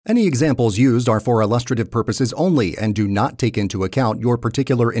Any examples used are for illustrative purposes only and do not take into account your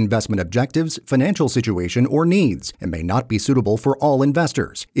particular investment objectives, financial situation, or needs, and may not be suitable for all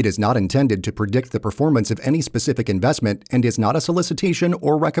investors. It is not intended to predict the performance of any specific investment and is not a solicitation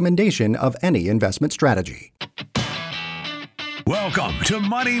or recommendation of any investment strategy. Welcome to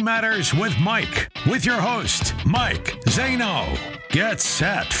Money Matters with Mike, with your host, Mike Zaino. Get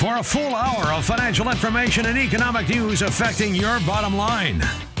set for a full hour of financial information and economic news affecting your bottom line.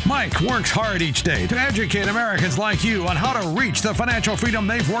 Mike works hard each day to educate Americans like you on how to reach the financial freedom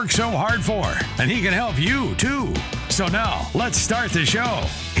they've worked so hard for. And he can help you, too. So now, let's start the show.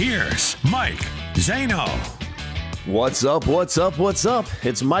 Here's Mike Zaino. What's up, what's up, what's up?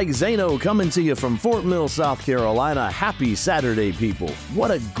 It's Mike Zaino coming to you from Fort Mill, South Carolina. Happy Saturday, people. What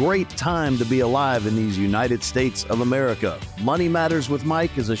a great time to be alive in these United States of America. Money Matters with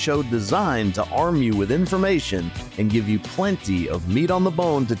Mike is a show designed to arm you with information and give you plenty of meat on the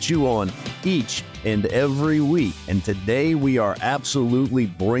bone to chew on each and every week. And today we are absolutely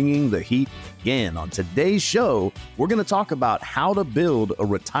bringing the heat again. On today's show, we're going to talk about how to build a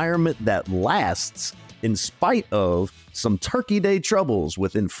retirement that lasts in spite of some Turkey Day troubles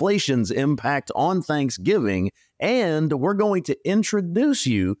with inflation's impact on Thanksgiving. And we're going to introduce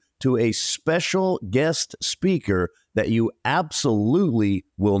you to a special guest speaker that you absolutely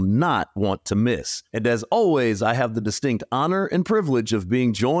will not want to miss. And as always, I have the distinct honor and privilege of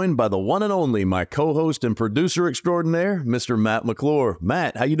being joined by the one and only my co-host and producer extraordinaire, Mr. Matt McClure.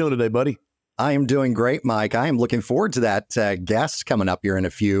 Matt, how you doing today, buddy? I am doing great, Mike. I am looking forward to that guest coming up here in a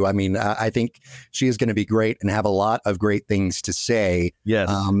few. I mean, I think she is going to be great and have a lot of great things to say. Yes.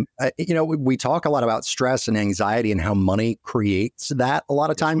 We talk a lot about stress and anxiety and how money creates that a lot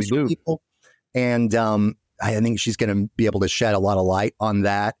of times for people. And I think she's going to be able to shed a lot of light on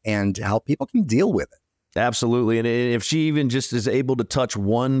that and how people can deal with it. Absolutely. And if she even just is able to touch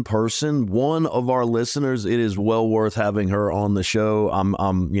one person, one of our listeners, it is well worth having her on the show.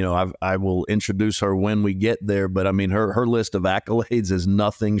 I will introduce her when we get there. But I mean, her list of accolades is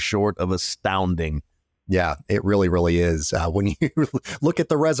nothing short of astounding. Yeah, it really, really is. When you look at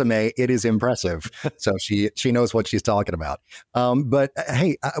the resume, it is impressive. So she knows what she's talking about. But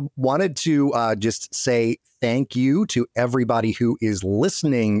hey, I wanted to just say thank you to everybody who is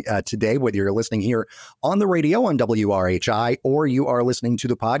listening today, whether you're listening here on the radio on WRHI or you are listening to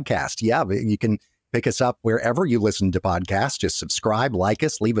the podcast. Yeah, you can pick us up wherever you listen to podcasts. Just subscribe, like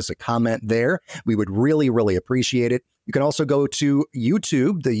us, leave us a comment there. We would really, really appreciate it. You can also go to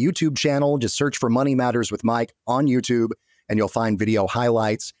YouTube, the YouTube channel. Just search for Money Matters with Mike on YouTube, and you'll find video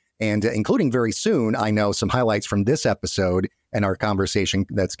highlights, and including very soon, I know, some highlights from this episode and our conversation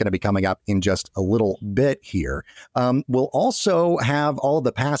that's going to be coming up in just a little bit here. We'll also have all of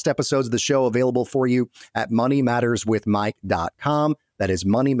the past episodes of the show available for you at moneymatterswithmike.com. That is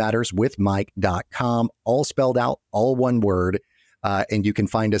moneymatterswithmike.com, all spelled out, all one word. And you can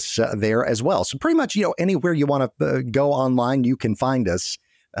find us there as well. So pretty much, anywhere you want to go online, you can find us.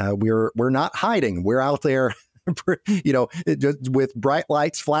 We're not hiding. We're out there, with bright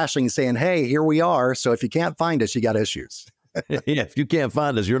lights flashing, saying, "Hey, here we are." So if you can't find us, you got issues. Yeah, if you can't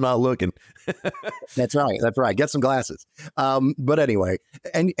find us, you're not looking. That's right. That's right. Get some glasses. But anyway,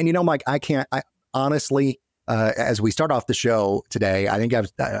 and Mike, I honestly, as we start off the show today, I think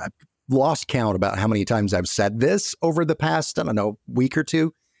I've lost count about how many times I've said this over the past, week or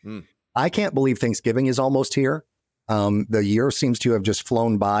two. I can't believe Thanksgiving is almost here. The year seems to have just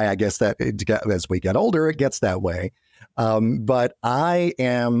flown by. I guess that as we get older, it gets that way. But I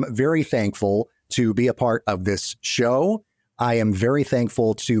am very thankful to be a part of this show. I am very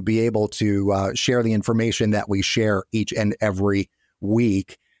thankful to be able to share the information that we share each and every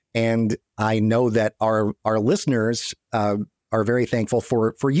week. And I know that our listeners are very thankful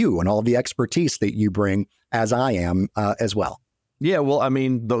for you and all of the expertise that you bring, as I am as well. Yeah, well, I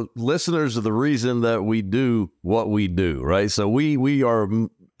mean, the listeners are the reason that we do what we do, right? So we are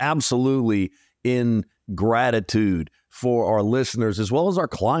absolutely in gratitude for our listeners as well as our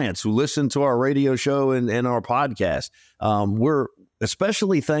clients who listen to our radio show and our podcast. We're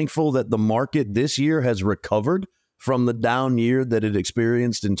especially thankful that the market this year has recovered from the down year that it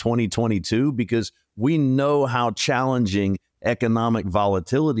experienced in 2022, because we know how challenging economic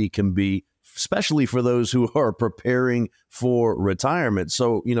volatility can be, especially for those who are preparing for retirement.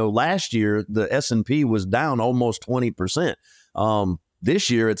 So, last year, the S&P was down almost 20%. This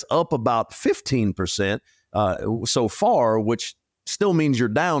year, it's up about 15% so far, which still means you're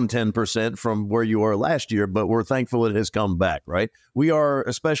down 10% from where you were last year, but we're thankful it has come back, right? We are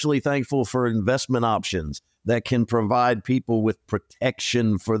especially thankful for investment options that can provide people with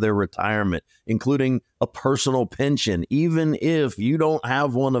protection for their retirement, including a personal pension. Even if you don't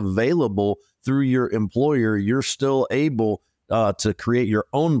have one available through your employer, you're still able to create your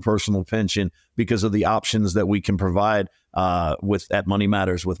own personal pension because of the options that we can provide at Money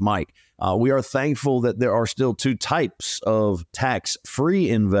Matters with Mike. We are thankful that there are still two types of tax-free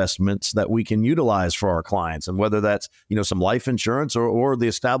investments that we can utilize for our clients, and whether that's some life insurance or the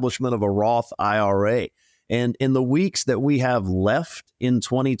establishment of a Roth IRA. And in the weeks that we have left in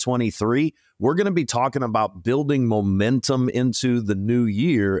 2023, we're going to be talking about building momentum into the new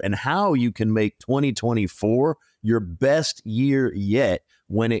year and how you can make 2024 your best year yet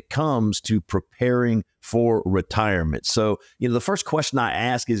when it comes to preparing for retirement. So, the first question I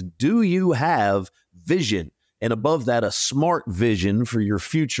ask is, do you have vision? And above that, a smart vision for your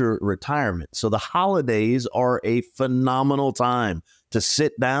future retirement. So the holidays are a phenomenal time to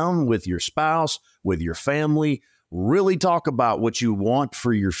sit down with your spouse, with your family, really talk about what you want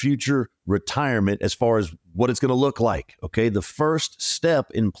for your future retirement as far as what it's going to look like. Okay. The first step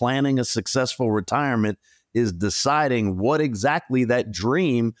in planning a successful retirement is deciding what exactly that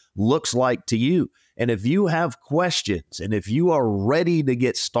dream looks like to you. And if you have questions and if you are ready to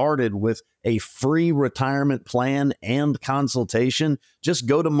get started with a free retirement plan and consultation, just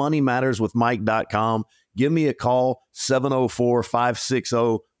go to moneymatterswithmike.com. Give me a call,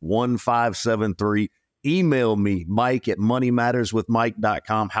 704-560-1573. Email me,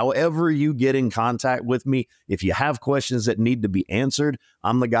 mike@moneymatterswithmike.com. However you get in contact with me, if you have questions that need to be answered,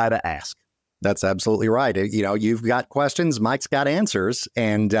 I'm the guy to ask. That's absolutely right. You've got questions, Mike's got answers,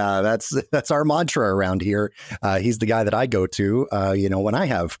 and that's our mantra around here. He's the guy that I go to, when I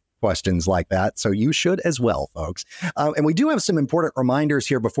have questions like that. So you should as well, folks. And we do have some important reminders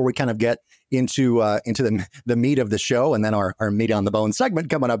here before we kind of get into the meat of the show, and then our meat on the bone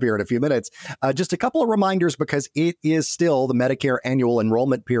segment coming up here in a few minutes. Just a couple of reminders, because it is still the Medicare annual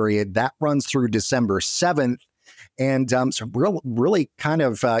enrollment period that runs through December 7th. And so we're really kind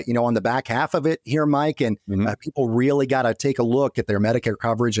of, on the back half of it here, Mike, and people really got to take a look at their Medicare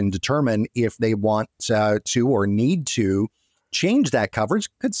coverage and determine if they want to or need to change that coverage.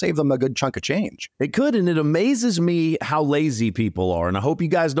 Could save them a good chunk of change. It could. And it amazes me how lazy people are. And I hope you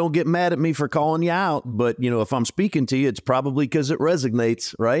guys don't get mad at me for calling you out. But, if I'm speaking to you, it's probably because it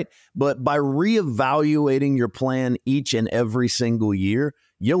resonates, right? But by reevaluating your plan each and every single year,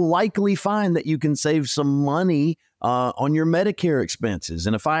 you'll likely find that you can save some money on your Medicare expenses.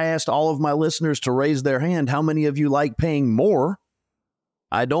 And if I asked all of my listeners to raise their hand, how many of you like paying more?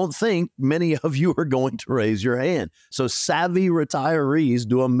 I don't think many of you are going to raise your hand. So savvy retirees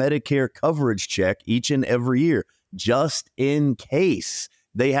do a Medicare coverage check each and every year, just in case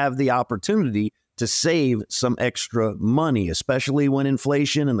they have the opportunity to save some extra money, especially when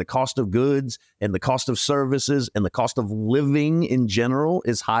inflation and the cost of goods and the cost of services and the cost of living in general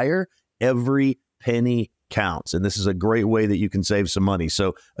is higher. Every penny counts. And this is a great way that you can save some money.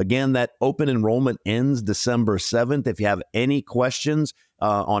 So again, that open enrollment ends December 7th. If you have any questions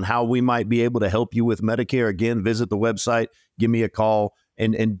on how we might be able to help you with Medicare, again, visit the website, give me a call,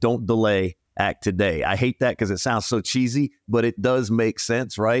 and don't delay. Act today. I hate that because it sounds so cheesy, but it does make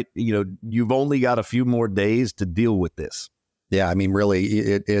sense, right? You've only got a few more days to deal with this. Yeah, I mean, really,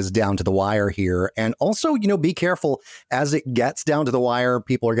 it is down to the wire here. And also, be careful as it gets down to the wire.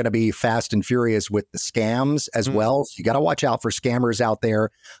 People are going to be fast and furious with the scams as well. So you got to watch out for scammers out there.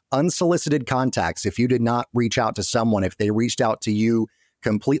 Unsolicited contacts. If you did not reach out to someone, if they reached out to you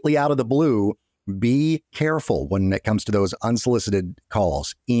completely out of the blue, be careful when it comes to those unsolicited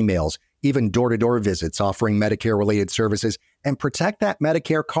calls, emails, even door-to-door visits offering Medicare-related services, and protect that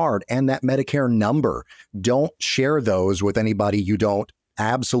Medicare card and that Medicare number. Don't share those with anybody you don't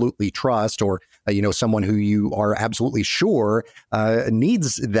absolutely trust, or someone who you are absolutely sure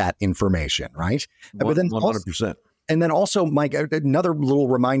needs that information, right? But then 100%. And then also, Mike, another little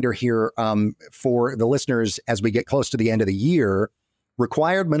reminder here for the listeners as we get close to the end of the year.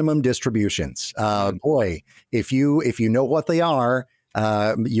 Required minimum distributions. Boy, if you know what they are,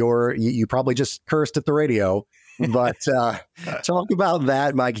 you probably just cursed at the radio, but talk about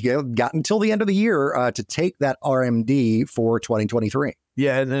that, Mike. You got until the end of the year to take that RMD for 2023.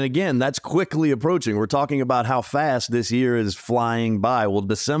 Yeah, and again, that's quickly approaching. We're talking about how fast this year is flying by. Well,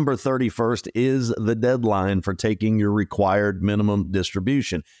 December 31st is the deadline for taking your required minimum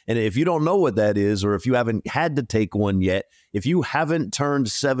distribution. And if you don't know what that is, or if you haven't had to take one yet, if you haven't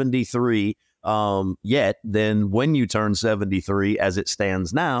turned 73 yet, then when you turn 73, as it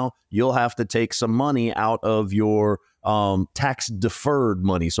stands now, you'll have to take some money out of your tax deferred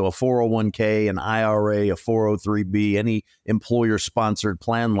money. So a 401k, an IRA, a 403b, any employer sponsored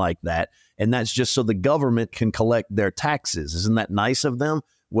plan like that. And that's just so the government can collect their taxes. Isn't that nice of them?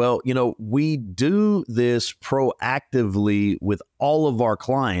 Well, we do this proactively with all of our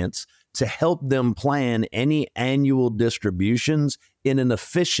clients to help them plan any annual distributions in an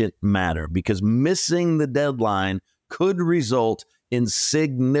efficient manner, because missing the deadline could result in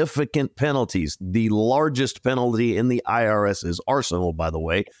significant penalties, the largest penalty in the IRS's arsenal, by the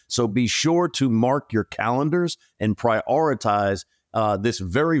way. So be sure to mark your calendars and prioritize this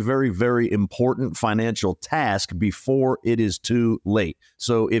very, very, very important financial task before it is too late.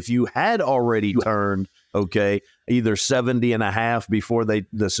 So if you had already turned, either 70 and a half before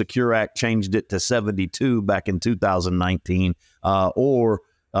the Secure Act changed it to 72 back in 2019, or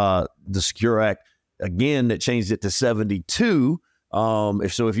the Secure Act, again, that changed it to 72.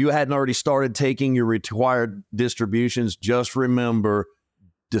 If you hadn't already started taking your required distributions, just remember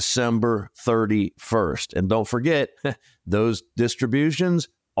December 31st. And don't forget, those distributions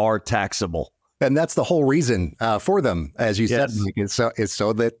are taxable. And that's the whole reason for them, as you said, is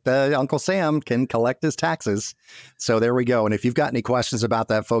so that Uncle Sam can collect his taxes. So there we go. And if you've got any questions about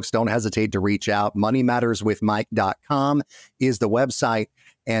that, folks, don't hesitate to reach out. moneymatterswithmike.com is the website.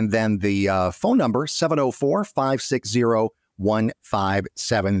 And then the phone number,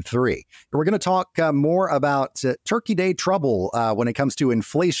 704-560-1573. We're going to talk more about Turkey Day trouble when it comes to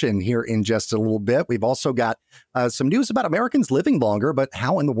inflation here in just a little bit. We've also got some news about Americans living longer, but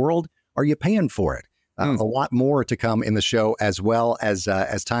how in the world are you paying for it? A lot more to come in the show as well as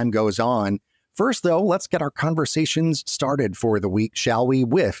time goes on. First, though, let's get our conversations started for the week, shall we,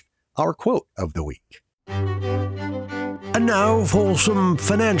 with our quote of the week. And now for some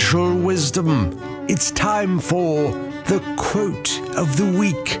financial wisdom. It's time for the quote of the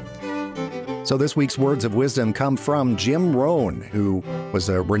week. So this week's words of wisdom come from Jim Rohn, who was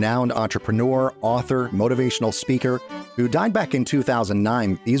a renowned entrepreneur, author, motivational speaker, who died back in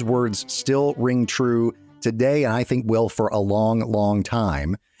 2009. These words still ring true today, and I think will for a long, long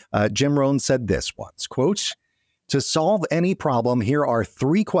time. Jim Rohn said this once, quote, "To solve any problem, here are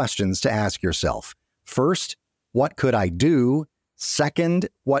 3 questions to ask yourself. First, what could I do? Second,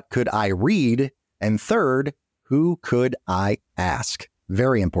 what could I read? And third, who could I ask?"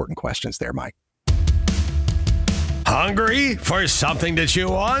 Very important questions there, Mike. Hungry for something to chew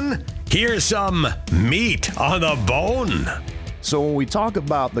on? Here's some meat on the bone. So when we talk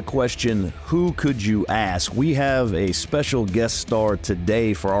about the question, who could you ask? We have a special guest star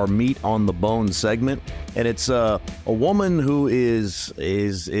today for our Meat on the Bone segment. And it's a woman who is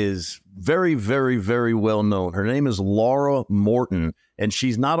very, very, very well known. Her name is Laura Morton. And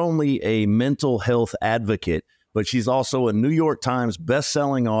she's not only a mental health advocate, but she's also a New York Times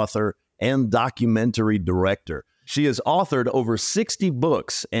bestselling author and documentary director. She has authored over 60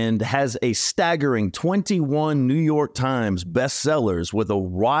 books and has a staggering 21 New York Times bestsellers with a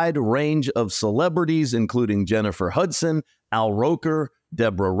wide range of celebrities, including Jennifer Hudson, Al Roker,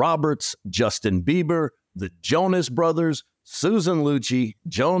 Deborah Roberts, Justin Bieber, the Jonas Brothers, Susan Lucci,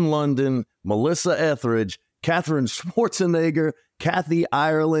 Joan London, Melissa Etheridge, Katherine Schwarzenegger, Kathy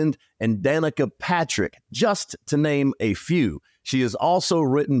Ireland, and Danica Patrick, just to name a few. She has also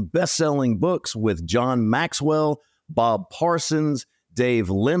written best-selling books with John Maxwell, Bob Parsons, Dave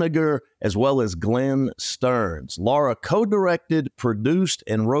Liniger, as well as Glenn Stearns. Laura co-directed, produced,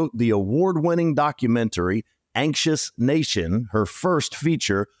 and wrote the award-winning documentary Anxious Nation, her first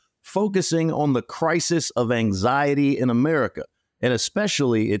feature, focusing on the crisis of anxiety in America, and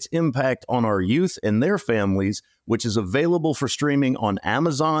especially its impact on our youth and their families, which is available for streaming on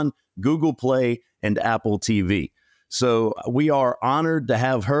Amazon, Google Play, and Apple TV. So we are honored to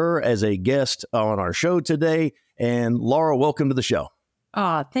have her as a guest on our show today. And Laura, welcome to the show.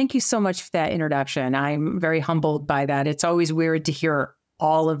 Thank you so much for that introduction. I'm very humbled by that. It's always weird to hear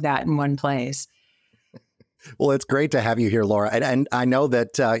all of that in one place. Well, it's great to have you here, Laura. And I know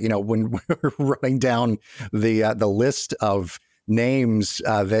that, when we're running down the list of names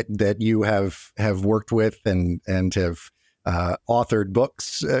that you have worked with and have authored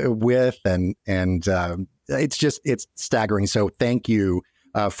books with, and it's staggering. So thank you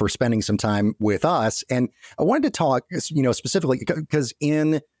for spending some time with us. And I wanted to talk, specifically because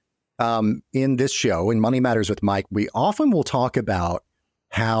in this show, in Money Matters with Mike, we often will talk about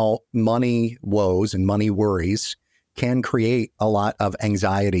how money woes and money worries can create a lot of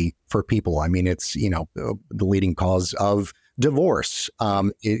anxiety for people. I mean, it's, the leading cause of divorce.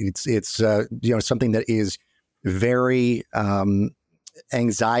 It's something that is very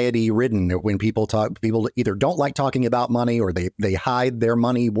anxiety ridden. When people either don't like talking about money, or they hide their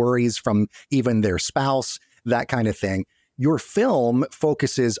money worries from even their spouse. that kind of thing. Your film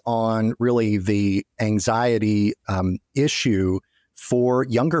focuses on really the anxiety issue for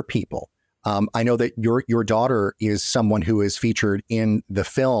younger people. I know that your daughter is someone who is featured in the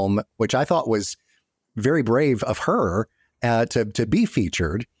film, which I thought was very brave of her to be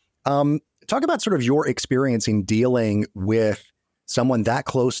featured. Talk about sort of your experience in dealing with someone that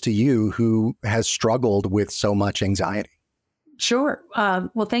close to you who has struggled with so much anxiety. Sure.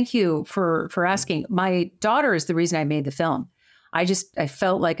 Well, thank you for asking. My daughter is the reason I made the film. I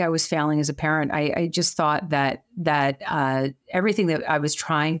felt like I was failing as a parent. I just thought that everything that I was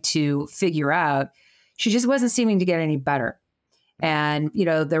trying to figure out, she just wasn't seeming to get any better. And,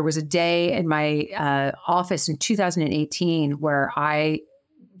 there was a day in my office in 2018 where I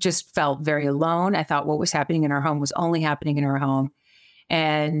just felt very alone. I thought what was happening in our home was only happening in our home.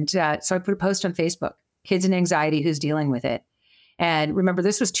 And so I put a post on Facebook, Kids and Anxiety, who's dealing with it? And remember,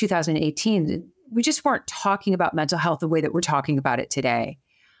 this was 2018. We just weren't talking about mental health the way that we're talking about it today.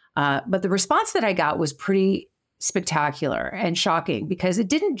 But the response that I got was pretty spectacular and shocking because it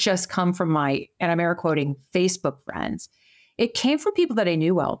didn't just come from my, and I'm air quoting, Facebook friends. It came from people that I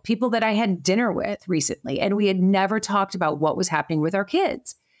knew well, people that I had dinner with recently, and we had never talked about what was happening with our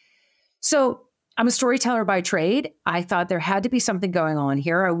kids. So I'm a storyteller by trade. I thought there had to be something going on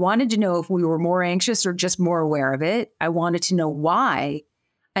here. I wanted to know if we were more anxious or just more aware of it. I wanted to know why.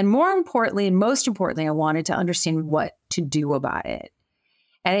 And more importantly, and most importantly, I wanted to understand what to do about it.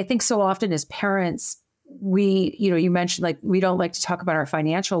 And I think so often as parents, you mentioned like we don't like to talk about our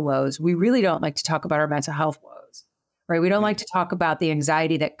financial woes. We really don't like to talk about our mental health woes, right? We don't like to talk about the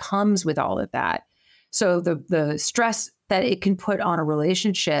anxiety that comes with all of that. So the stress that it can put on a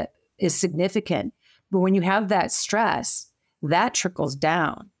relationship is significant. But when you have that stress, that trickles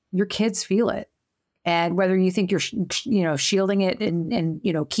down. Your kids feel it. And whether you think you're, shielding it and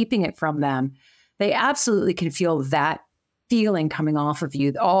keeping it from them, they absolutely can feel that feeling coming off of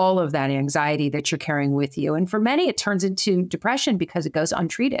you, all of that anxiety that you're carrying with you. And for many, it turns into depression because it goes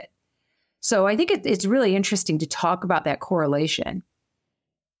untreated. So I think it's really interesting to talk about that correlation.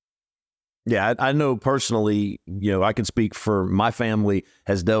 Yeah, I know personally, I can speak for my family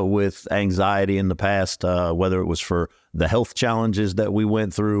has dealt with anxiety in the past, whether it was for the health challenges that we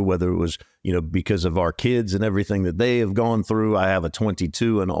went through, whether it was, because of our kids and everything that they have gone through. I have a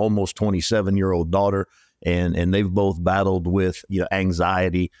 22 and almost 27-year-old daughter, and they've both battled with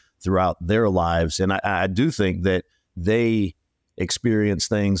anxiety throughout their lives. And I do think that they experience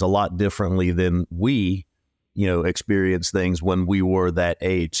things a lot differently than we experience things when we were that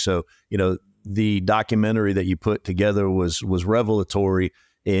age. So, the documentary that you put together was revelatory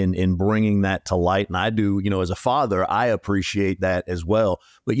in bringing that to light. And I do, as a father, I appreciate that as well.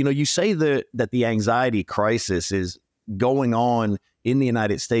 But, you say that the anxiety crisis is going on in the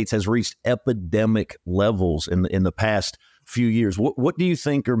United States, has reached epidemic levels in the past few years. What do you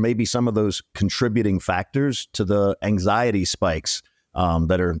think are maybe some of those contributing factors to the anxiety spikes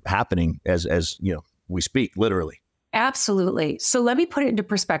that are happening as we speak, literally? Absolutely. So let me put it into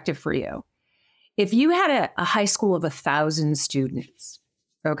perspective for you. If you had a high school of 1,000 students,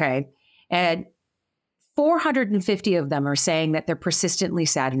 okay, and 450 of them are saying that they're persistently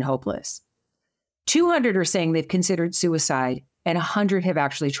sad and hopeless, 200 are saying they've considered suicide, and 100 have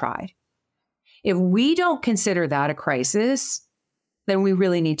actually tried. If we don't consider that a crisis, then we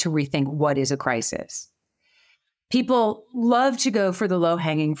really need to rethink what is a crisis. People love to go for the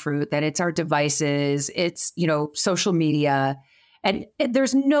low-hanging fruit, that it's our devices, it's, social media. And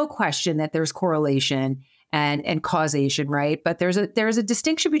there's no question that there's correlation and causation, right? But there's a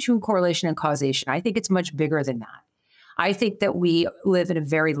distinction between correlation and causation. I think it's much bigger than that. I think that we live in a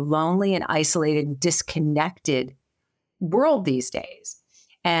very lonely and isolated and disconnected world these days.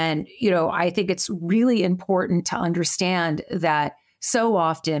 And, I think it's really important to understand that so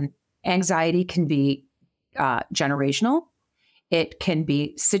often anxiety can be generational. It can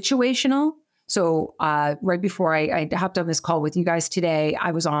be situational. So right before I hopped on this call with you guys today,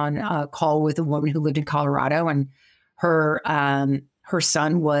 I was on a call with a woman who lived in Colorado, and her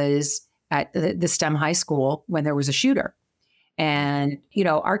son was at the STEM high school when there was a shooter. And,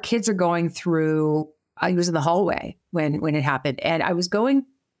 our kids are going through, I was in the hallway when it happened, and I was going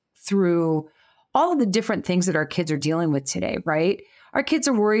through all of the different things that our kids are dealing with today, right? Our kids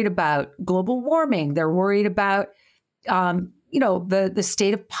are worried about global warming. They're worried about, the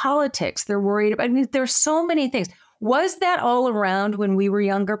state of politics. They're worried about, there's so many things. Was that all around when we were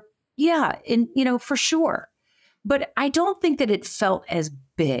younger? Yeah, for sure. But I don't think that it felt as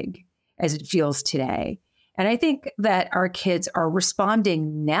big as it feels today. And I think that our kids are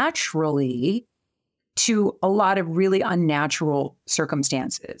responding naturally to a lot of really unnatural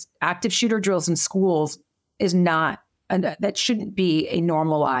circumstances. Active shooter drills in schools is not, that shouldn't be a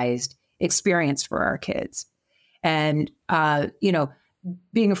normalized experience for our kids. And,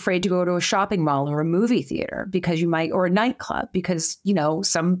 being afraid to go to a shopping mall or a movie theater because you might, or a nightclub because,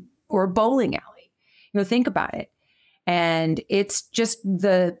 or a bowling alley, think about it. And it's just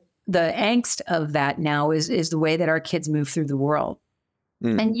the angst of that now is the way that our kids move through the world.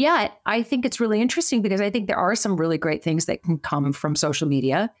 And yet I think it's really interesting because I think there are some really great things that can come from social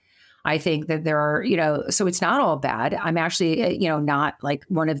media. I think that there are, so it's not all bad. I'm actually, not like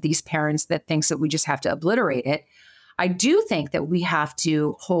one of these parents that thinks that we just have to obliterate it. I do think that we have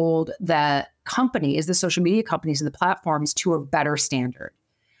to hold the companies, the social media companies and the platforms to a better standard.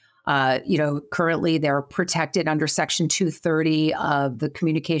 Currently they're protected under Section 230 of the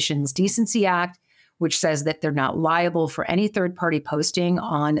Communications Decency Act, which says that they're not liable for any third-party posting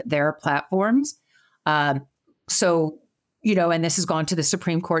on their platforms. And this has gone to the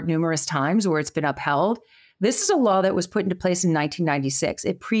Supreme Court numerous times where it's been upheld. This is a law that was put into place in 1996.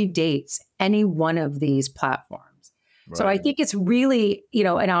 It predates any one of these platforms. Right. So I think it's really,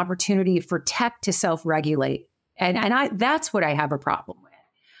 an opportunity for tech to self-regulate. And that's what I have a problem with.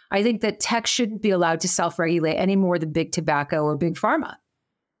 I think that tech shouldn't be allowed to self-regulate any more than big tobacco or big pharma.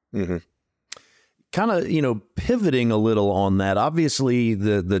 Mm-hmm. Kind of, pivoting a little on that, obviously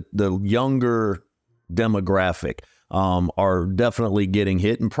the younger demographic are definitely getting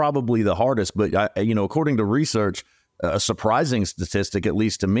hit and probably the hardest. But, according to research, a surprising statistic, at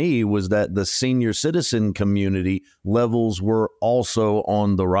least to me, was that the senior citizen community levels were also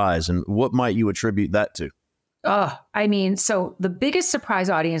on the rise. And what might you attribute that to? So the biggest surprise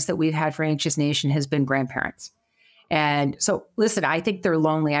audience that we've had for Anxious Nation has been grandparents. And so, listen, I think they're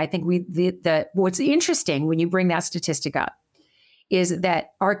lonely. I think what's interesting when you bring that statistic up is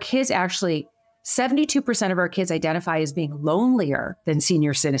that our kids actually, 72% of our kids identify as being lonelier than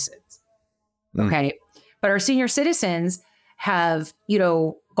senior citizens. Okay. But our senior citizens have,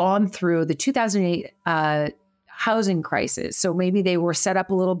 gone through the 2008 housing crisis. So maybe they were set up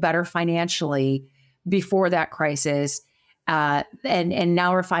a little better financially before that crisis. And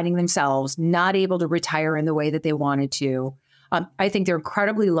now are finding themselves not able to retire in the way that they wanted to. I think they're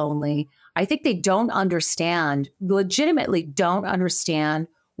incredibly lonely. I think they legitimately don't understand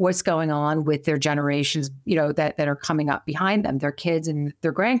what's going on with their generations, that are coming up behind them, their kids and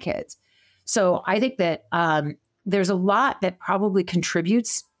their grandkids. So I think that there's a lot that probably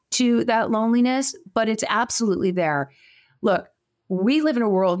contributes to that loneliness, but it's absolutely there. Look, we live in a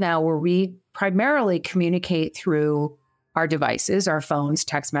world now where we primarily communicate through our devices, our phones,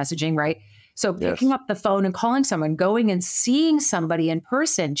 text messaging, right? So picking up the phone and calling someone, going and seeing somebody in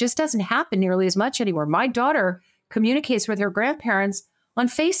person just doesn't happen nearly as much anymore. My daughter communicates with her grandparents on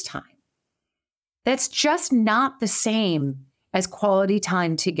FaceTime. That's just not the same as quality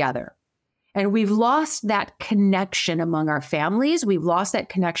time together. And we've lost that connection among our families. We've lost that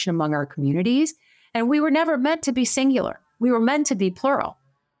connection among our communities. And we were never meant to be singular. We were meant to be plural.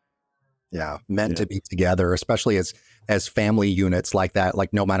 Yeah, meant to be together, especially as family units like that.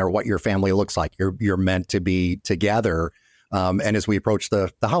 Like no matter what your family looks like, you're meant to be together. And as we approach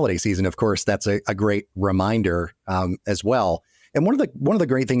the holiday season, of course, that's a great reminder as well. And one of the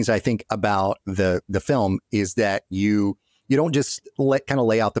great things I think about the film is that you don't just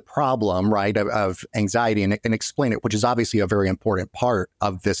lay out the problem, right, of anxiety and explain it, which is obviously a very important part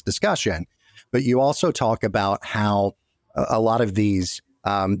of this discussion. But you also talk about how a lot of these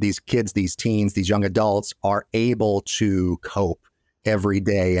kids, these teens, these young adults are able to cope every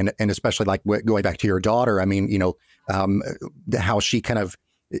day. And especially like going back to your daughter, I mean, how she kind of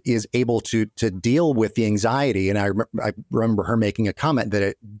is able to deal with the anxiety. And I remember her making a comment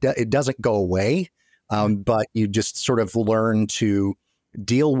that it doesn't go away. But you just sort of learn to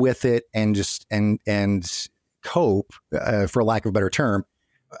deal with it and just and cope, for lack of a better term.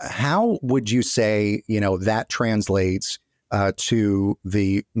 How would you say that translates to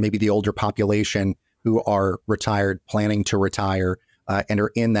maybe the older population who are retired, planning to retire, and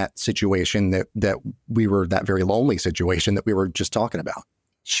are in that situation that we were, that very lonely situation that we were just talking about?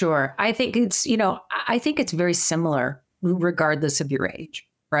 Sure, I think it's very similar regardless of your age,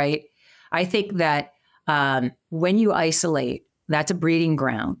 right? I think that. When you isolate, that's a breeding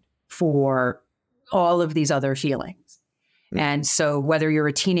ground for all of these other feelings. And so whether you're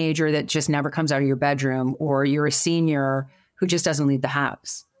a teenager that just never comes out of your bedroom or you're a senior who just doesn't leave the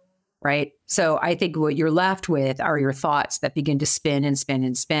house, right? So I think what you're left with are your thoughts that begin to spin and spin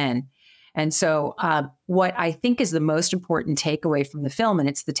and spin. And so what I think is the most important takeaway from the film, and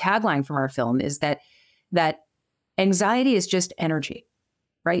it's the tagline from our film, is that anxiety is just energy,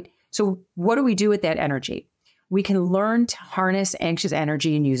 right? So what do we do with that energy? We can learn to harness anxious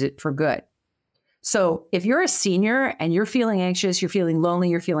energy and use it for good. So if you're a senior and you're feeling anxious, you're feeling lonely,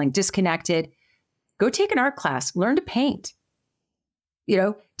 you're feeling disconnected, go take an art class, learn to paint.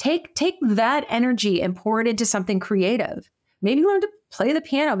 Take that energy and pour it into something creative. Maybe learn to play the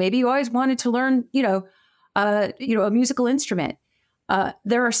piano. Maybe you always wanted to learn, a musical instrument.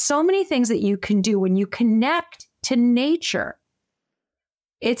 There are so many things that you can do when you connect to nature.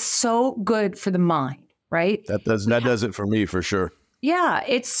 It's so good for the mind, right? That does it for me for sure. Yeah,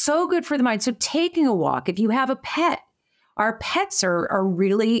 it's so good for the mind. So taking a walk, if you have a pet, our pets are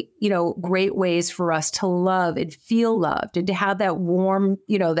really, great ways for us to love and feel loved and to have that warm,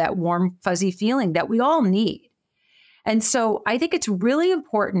 fuzzy feeling that we all need. And so I think it's really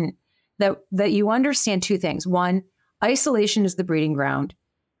important that you understand two things. One, isolation is the breeding ground.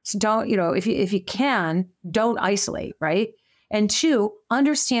 So don't, if you can, don't isolate, right? And two,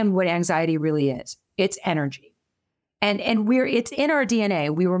 understand what anxiety really is. It's energy. And it's in our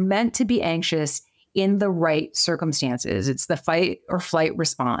DNA. We were meant to be anxious in the right circumstances. It's the fight or flight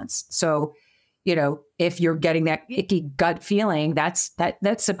response. So, if you're getting that icky gut feeling, that's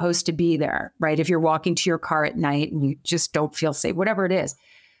supposed to be there, right? If you're walking to your car at night and you just don't feel safe, whatever it is.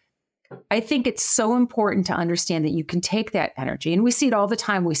 I think it's so important to understand that you can take that energy. And we see it all the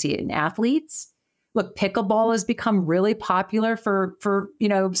time. We see it in athletes. Look, pickleball has become really popular for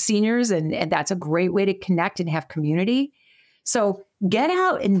seniors, and that's a great way to connect and have community. So get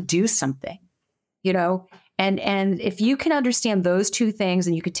out and do something, and if you can understand those two things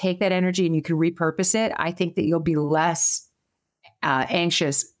and you could take that energy and you can repurpose it, I think that you'll be less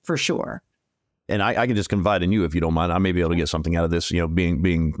anxious for sure. And I can just confide in you, if you don't mind. I may be able to get something out of this,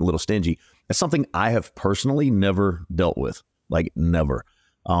 being a little stingy. It's something I have personally never dealt with, like never.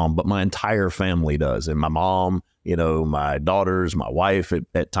 But my entire family does. And my mom, my daughters, my wife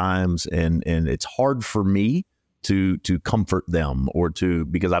at times. And it's hard for me to comfort them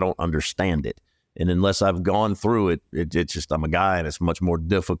because I don't understand it. And unless I've gone through it, it's just, I'm a guy, and it's much more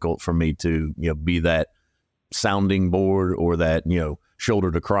difficult for me to, be that sounding board or that,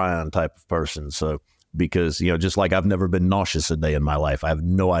 shoulder to cry on type of person. So, because, just like I've never been nauseous a day in my life, I have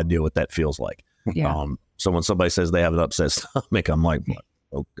no idea what that feels like. Yeah. So when somebody says they have an upset stomach, I'm like,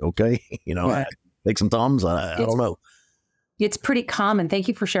 okay, I take some Tums. I don't know. It's pretty common. Thank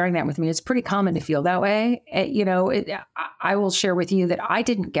you for sharing that with me. It's pretty common to feel that way. I will share with you that I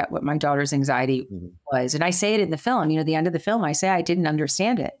didn't get what my daughter's anxiety was. And I say it in the film, the end of the film, I say I didn't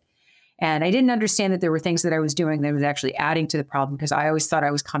understand it. And I didn't understand that there were things that I was doing that was actually adding to the problem, because I always thought I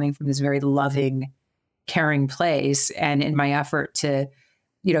was coming from this very loving, caring place. And in my effort to,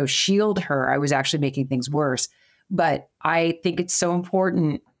 shield her, I was actually making things worse. But I think it's so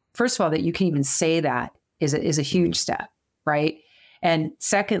important, first of all, that you can even say that is a huge step, right? And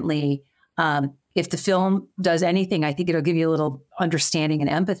secondly, if the film does anything, I think it'll give you a little understanding and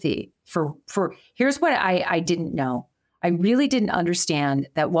empathy for here's what I didn't know. I really didn't understand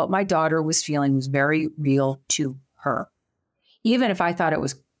that what my daughter was feeling was very real to her, even if I thought it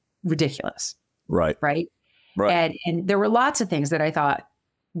was ridiculous. Right. Right. And there were lots of things that I thought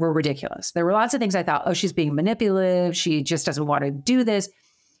were ridiculous. There were lots of things I thought, oh, she's being manipulative. She just doesn't want to do this.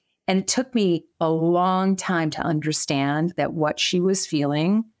 And it took me a long time to understand that what she was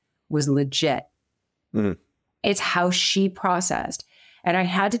feeling was legit. Mm-hmm. It's how she processed. And I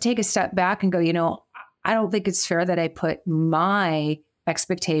had to take a step back and go, I don't think it's fair that I put my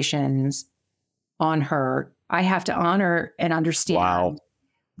expectations on her. I have to honor and understand. Wow.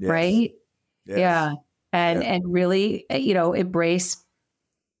 Yes. Right? Yes. Yeah. And really, embrace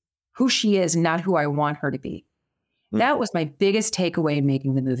who she is, not who I want her to be. That was my biggest takeaway in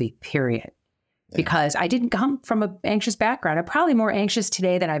making the movie, period. Because I didn't come from an anxious background. I'm probably more anxious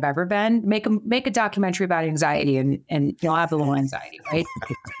today than I've ever been. Make a documentary about anxiety and you'll have a little anxiety, right?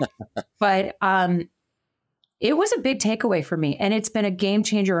 But it was a big takeaway for me. And it's been a game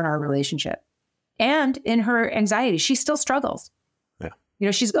changer in our relationship and in her anxiety. She still struggles.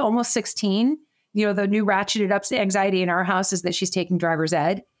 Yeah. She's almost 16. The new ratcheted up anxiety in our house is that she's taking driver's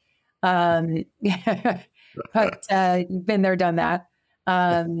ed. But been there, done that.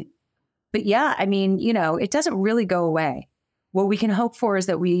 But yeah, it doesn't really go away. What we can hope for is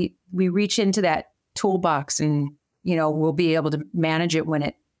that we reach into that toolbox and, we'll be able to manage it when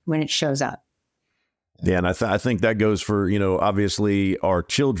it shows up. Yeah. And I think that goes for, obviously our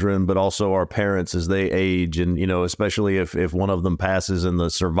children, but also our parents as they age. And, especially if one of them passes and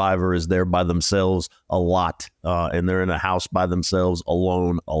the survivor is there by themselves a lot, and they're in a house by themselves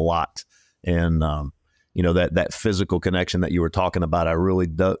alone a lot. And, that physical connection that you were talking about, I really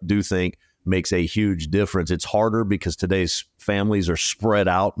do think makes a huge difference. It's harder because today's families are spread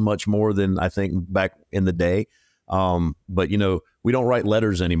out much more than I think back in the day. But, we don't write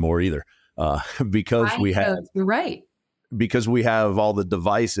letters anymore either. because we have. You're right. Because we have all the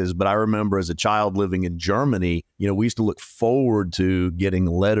devices. But I remember as a child living in Germany, we used to look forward to getting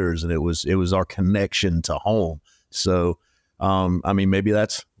letters, and it was our connection to home. So, maybe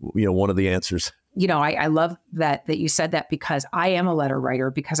that's, one of the answers. I love that you said that, because I am a letter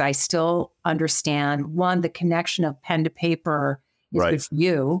writer, because I still understand, one, the connection of pen to paper is good for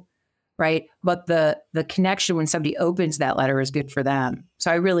you, right? But the connection when somebody opens that letter is good for them.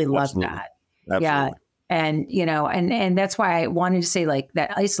 So I really love that. Absolutely. Yeah. And, and that's why I wanted to say, like,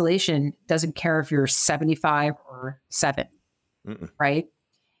 that isolation doesn't care if you're 75 or 7, right?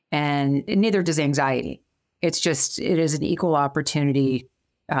 And neither does anxiety. It is an equal opportunity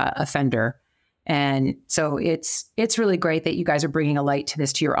offender. And so it's really great that you guys are bringing a light to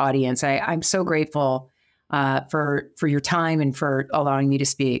this, to your audience. I'm so grateful for your time and for allowing me to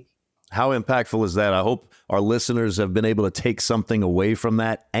speak. How impactful is that? I hope our listeners have been able to take something away from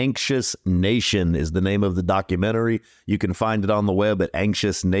that. Anxious Nation is the name of the documentary. You can find it on the web at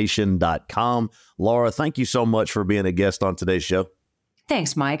anxiousnation.com. Laura, thank you so much for being a guest on today's show.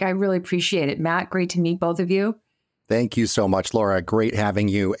 Thanks, Mike. I really appreciate it. Matt, great to meet both of you. Thank you so much, Laura. Great having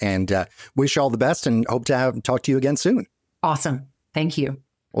you, and wish you all the best, and hope to talk to you again soon. Awesome. Thank you.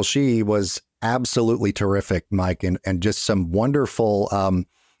 Well, she was absolutely terrific, Mike, and just some wonderful,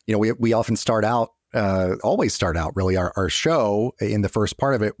 we often always start out really our show in the first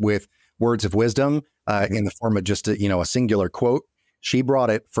part of it with words of wisdom in the form of just a singular quote. She brought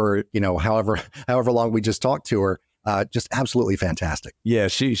it for, however long we just talked to her. Just absolutely fantastic. Yeah,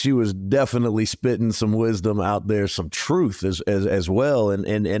 she was definitely spitting some wisdom out there, some truth as well.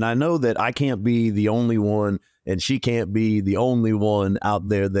 And I know that I can't be the only one, and she can't be the only one out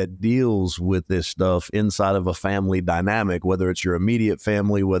there that deals with this stuff inside of a family dynamic, whether it's your immediate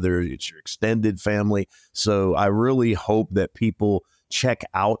family, whether it's your extended family. So I really hope that people check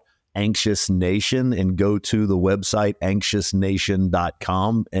out Anxious Nation and go to the website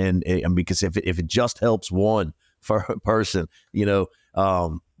anxiousnation.com. And because if it just helps one for a person,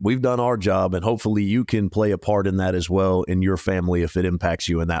 we've done our job, and hopefully you can play a part in that as well in your family if it impacts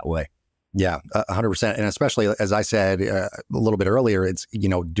you in that way. Yeah, 100%. And especially, as I said a little bit earlier, it's,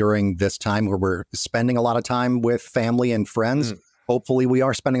 during this time where we're spending a lot of time with family and friends, hopefully we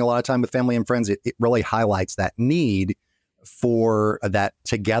are spending a lot of time with family and friends. It really highlights that need for that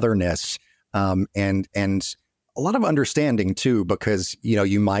togetherness and a lot of understanding too, because,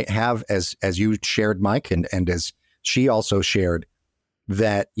 you might have, as you shared, Mike, and as she also shared,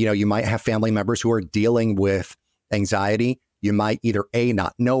 that, you might have family members who are dealing with anxiety. You might either A,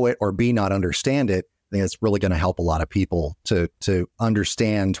 not know it, or B, not understand it. I think it's really going to help a lot of people to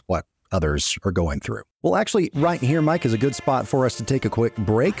understand what others are going through. Well, actually, right here, Mike, is a good spot for us to take a quick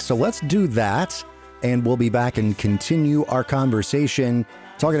break. So let's do that. And we'll be back and continue our conversation,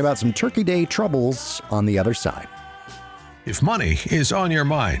 talking about some Turkey Day troubles on the other side. If money is on your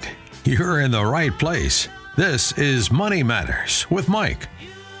mind, you're in the right place. This is Money Matters with Mike.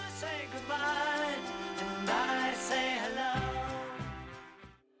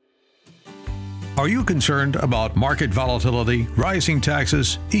 Are you concerned about market volatility, rising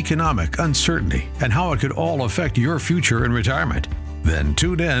taxes, economic uncertainty, and how it could all affect your future in retirement? Then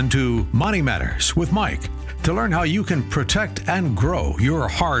tune in to Money Matters with Mike to learn how you can protect and grow your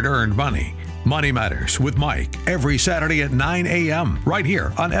hard-earned money. Money Matters with Mike every Saturday at 9 a.m. right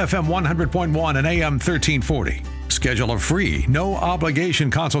here on FM 100.1 and AM 1340. Schedule a free,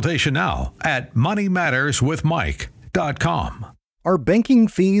 no-obligation consultation now at moneymatterswithmike.com. Are banking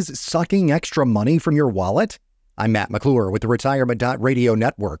fees sucking extra money from your wallet? I'm Matt McClure with the Retirement.Radio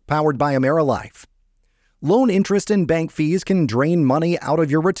Network, powered by AmeriLife. Loan interest and bank fees can drain money out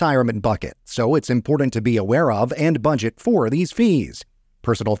of your retirement bucket, so it's important to be aware of and budget for these fees.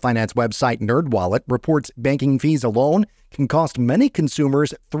 Personal finance website NerdWallet reports banking fees alone can cost many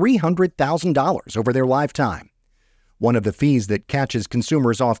consumers $300,000 over their lifetime. One of the fees that catches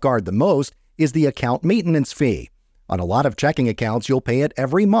consumers off guard the most is the account maintenance fee. On a lot of checking accounts, you'll pay it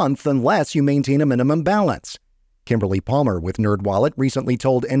every month unless you maintain a minimum balance. Kimberly Palmer with NerdWallet recently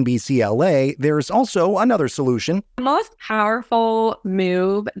told NBC LA there's also another solution. The most powerful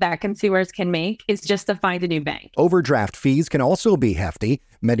move that consumers can make is just to find a new bank. Overdraft fees can also be hefty.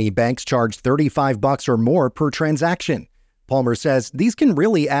 Many banks charge $35 or more per transaction. Palmer says these can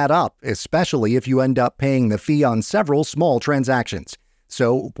really add up, especially if you end up paying the fee on several small transactions.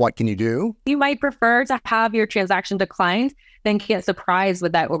 So what can you do? You might prefer to have your transaction declined than get surprised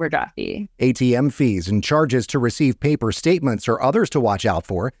with that overdraft fee. ATM fees and charges to receive paper statements are others to watch out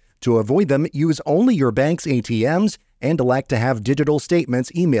for. To avoid them, use only your bank's ATMs and elect to have digital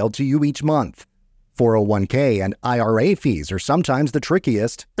statements emailed to you each month. 401k and IRA fees are sometimes the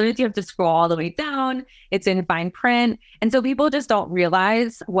trickiest. So you have to scroll all the way down. It's in fine print. And so people just don't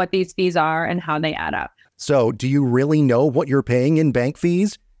realize what these fees are and how they add up. So do you really know what you're paying in bank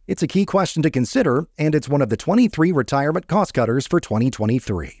fees? It's a key question to consider, and it's one of the 23 retirement cost cutters for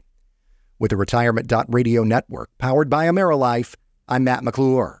 2023. With the Retirement.radio network powered by AmeriLife, I'm Matt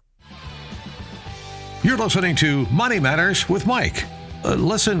McClure. You're listening to Money Matters with Mike.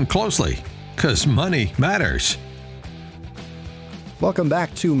 Listen closely, because money matters. Welcome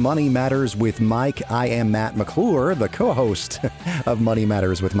back to Money Matters with Mike. I am Matt McClure, the co-host of Money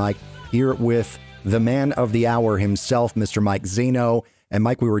Matters with Mike, here with the man of the hour himself, Mr. Mike Zaino. And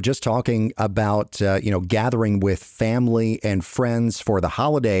Mike, we were just talking about, gathering with family and friends for the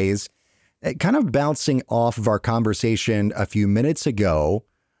holidays, kind of bouncing off of our conversation a few minutes ago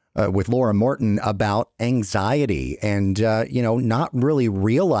with Laura Morton about anxiety and, not really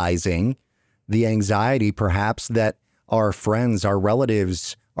realizing the anxiety perhaps that our friends, our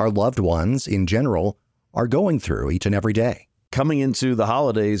relatives, our loved ones in general are going through each and every day. Coming into the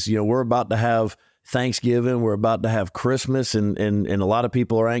holidays, we're about to have Thanksgiving, we're about to have Christmas, and a lot of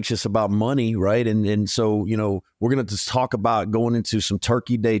people are anxious about money, right? And so, we're going to just talk about going into some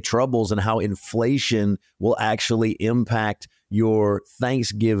Turkey Day troubles and how inflation will actually impact your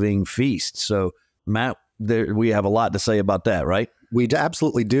Thanksgiving feast. So, Matt, we have a lot to say about that, right? We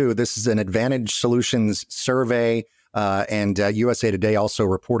absolutely do. This is an Advantage Solutions survey, and USA Today also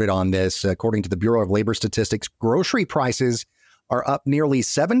reported on this. According to the Bureau of Labor Statistics, grocery prices are up nearly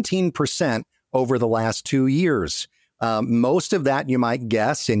 17% over the last 2 years. Most of that, you might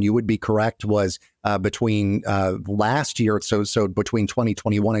guess, and you would be correct, was between last year. So between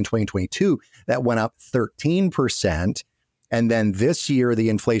 2021 and 2022, that went up 13%. And then this year, the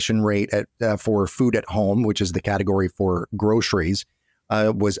inflation rate for food at home, which is the category for groceries,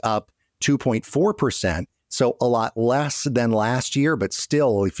 was up 2.4%. So a lot less than last year. But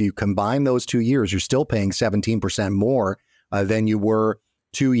still, if you combine those 2 years, you're still paying 17% more than you were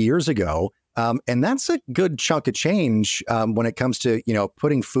 2 years ago. And that's a good chunk of change when it comes to,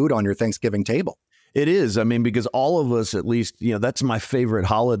 putting food on your Thanksgiving table. It is. I mean, because all of us, at least, that's my favorite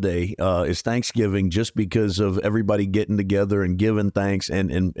holiday is Thanksgiving, just because of everybody getting together and giving thanks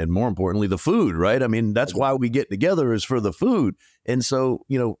and more importantly, the food, right? I mean, that's why we get together, is for the food. And so,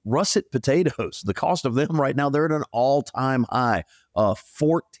 russet potatoes, the cost of them right now, they're at an all-time high,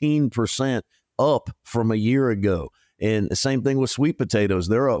 14% up from a year ago. And the same thing with sweet potatoes.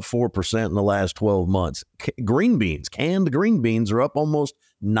 They're up 4% in the last 12 months. Green beans, canned green beans are up almost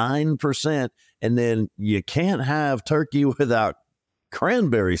 9%. And then you can't have turkey without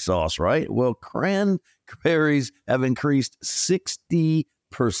cranberry sauce, right? Well, cranberries have increased 60%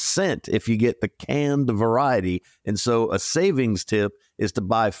 if you get the canned variety. And so a savings tip is to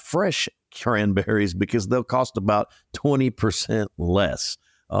buy fresh cranberries because they'll cost about 20% less.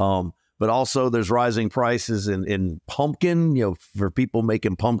 But also there's rising prices in pumpkin, for people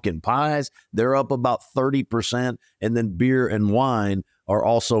making pumpkin pies. They're up about 30%. And then beer and wine are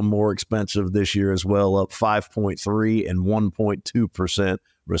also more expensive this year as well, up 5.3 and 1.2%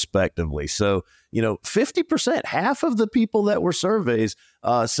 respectively. So, 50%, half of the people that were surveyed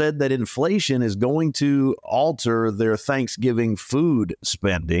said that inflation is going to alter their Thanksgiving food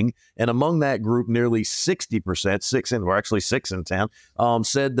spending. And among that group, nearly 60%, 6 in 10,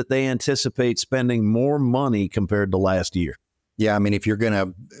 said that they anticipate spending more money compared to last year. Yeah, I mean, if you're going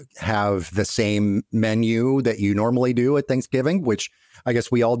to have the same menu that you normally do at Thanksgiving, which I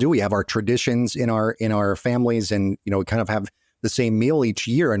guess we all do, we have our traditions in our families, and we kind of have the same meal each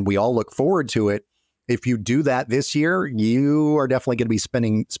year, and we all look forward to it. If you do that this year, you are definitely going to be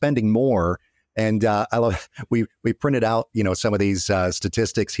spending more. And I love we printed out some of these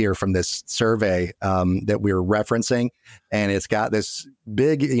statistics here from this survey that we were referencing, and it's got this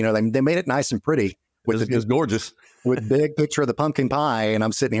big they made it nice and pretty. It's gorgeous. With big picture of the pumpkin pie. And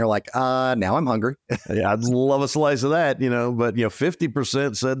I'm sitting here like, now I'm hungry. Yeah, I'd love a slice of that, but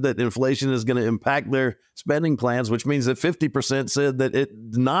 50% said that inflation is going to impact their spending plans, which means that 50% said that it's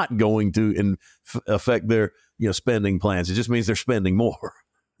not going to affect their, spending plans. It just means they're spending more.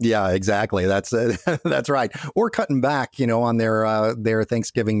 Yeah, exactly. That's right. Or cutting back, on their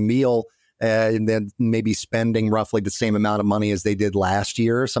Thanksgiving meal. And then maybe spending roughly the same amount of money as they did last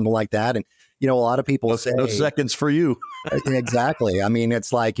year, something like that. And a lot of people say no seconds for you. Exactly. I mean,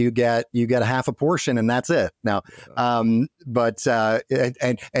 it's like you get a half a portion and that's it. Now, but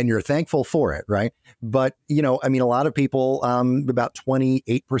you're thankful for it, right? But a lot of people, about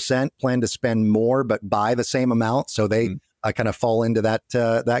 28% plan to spend more, but buy the same amount. So they kind of fall into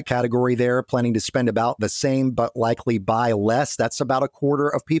that category there, planning to spend about the same, but likely buy less. That's about a quarter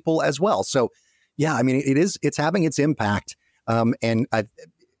of people as well. So, Yeah, I mean, it's having its impact.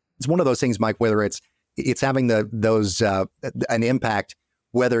 It's one of those things, Mike, whether it's having an impact,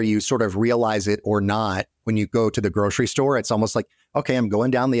 whether you sort of realize it or not. When you go to the grocery store, it's almost like, okay, I'm going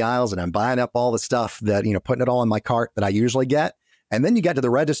down the aisles and I'm buying up all the stuff that, putting it all in my cart that I usually get. And then you get to the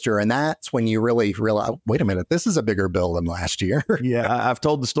register, and that's when you really realize, wait a minute, this is a bigger bill than last year. Yeah, I've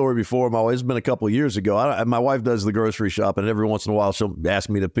told the story before. It's been a couple of years ago. My wife does the grocery shop, and every once in a while she'll ask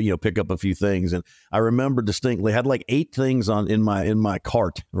me to pick up a few things. And I remember distinctly, I had like 8 things in my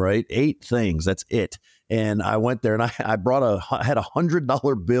cart, right? 8 things. That's it. And I went there and I had a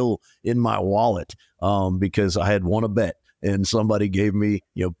 $100 bill in my wallet because I had won a bet. And somebody gave me,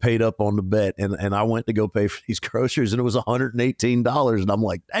 paid up on the bet. And I went to go pay for these groceries, and it was $118. And I'm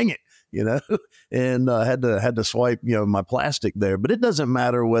like, dang it, and had to swipe, my plastic there. But it doesn't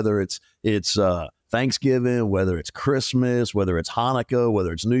matter whether it's Thanksgiving, whether it's Christmas, whether it's Hanukkah,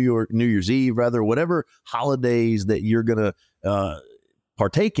 whether it's New Year's Eve, rather, whatever holidays that you're going to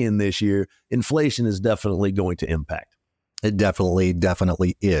partake in this year, inflation is definitely going to impact. It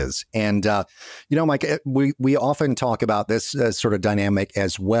definitely is. And, Mike, we often talk about this sort of dynamic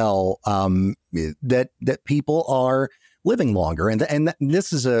as well, that people are living longer. And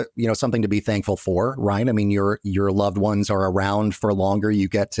this is something to be thankful for, right? I mean, your loved ones are around for longer. You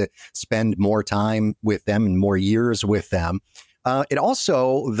get to spend more time with them and more years with them. It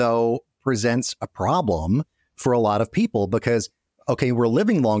also, though, presents a problem for a lot of people because, okay, we're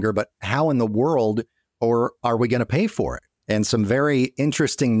living longer, but how in the world are we going to pay for it? And some very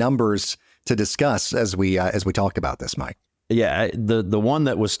interesting numbers to discuss as we talk about this, Mike. Yeah, the one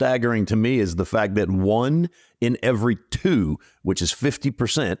that was staggering to me is the fact that 1 in every 2, which is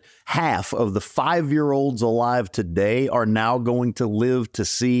 50%, half of the 5-year-olds alive today are now going to live to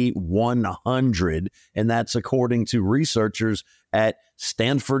see 100. And that's according to researchers at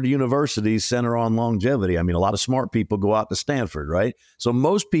Stanford University's Center on Longevity. I mean, a lot of smart people go out to Stanford, right? So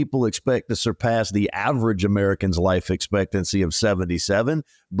most people expect to surpass the average American's life expectancy of 77.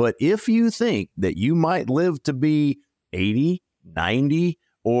 But if you think that you might live to be 80, 90,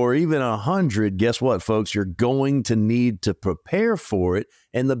 or even 100, guess what, folks? You're going to need to prepare for it.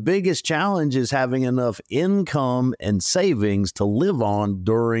 And the biggest challenge is having enough income and savings to live on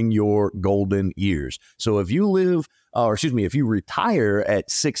during your golden years. So if you if you retire at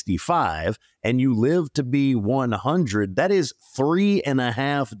 65 and you live to be 100, that is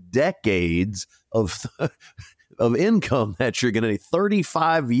 3.5 decades of income that you're going to need,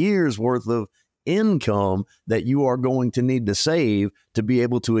 35 years worth of income that you are going to need to save to be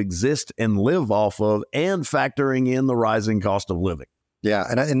able to exist and live off of, and factoring in the rising cost of living. Yeah.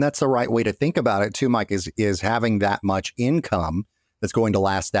 And that's the right way to think about it too, Mike, is having that much income that's going to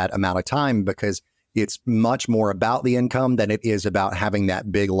last that amount of time, because it's much more about the income than it is about having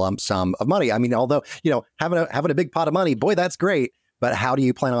that big lump sum of money. I mean, although, having a big pot of money, boy, that's great. But how do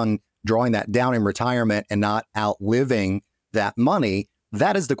you plan on drawing that down in retirement and not outliving that money?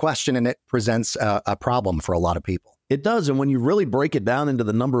 That is the question, and it presents a problem for a lot of people. It does. And when you really break it down into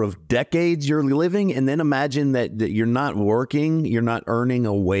the number of decades you're living, and then imagine that you're not working, you're not earning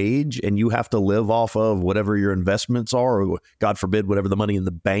a wage, and you have to live off of whatever your investments are, or God forbid, whatever the money in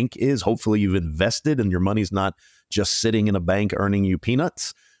the bank is. Hopefully you've invested and your money's not just sitting in a bank earning you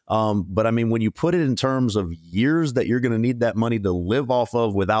peanuts. But I mean, when you put it in terms of years that you're going to need that money to live off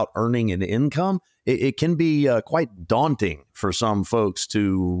of without earning an income, it can be quite daunting for some folks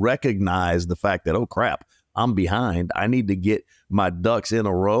to recognize the fact that, oh, crap, I'm behind. I need to get my ducks in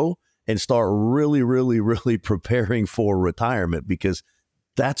a row and start really, really, really preparing for retirement, because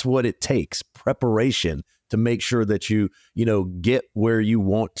that's what it takes, preparation to make sure that you get where you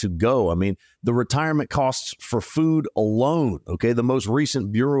want to go. I mean, the retirement costs for food alone, okay, the most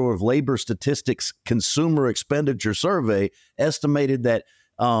recent Bureau of Labor Statistics Consumer Expenditure Survey estimated that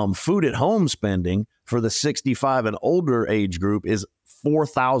food at home spending for the 65 and older age group is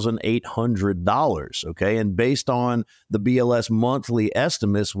 $4,800, okay? And based on the BLS monthly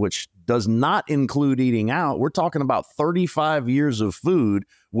estimates, which does not include eating out, we're talking about 35 years of food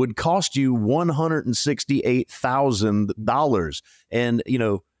would cost you $168,000. And,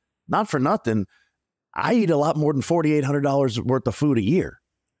 not for nothing, I eat a lot more than $4,800 worth of food a year.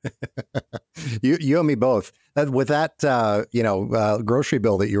 You and me both. With that, grocery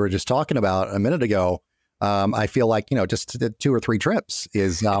bill that you were just talking about a minute ago, I feel like, just 2 or 3 trips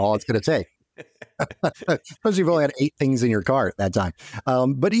is all it's going to take. Because you've only had 8 things in your cart that time.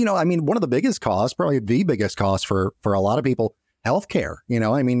 But, one of the biggest costs, probably the biggest cost for a lot of people, healthcare,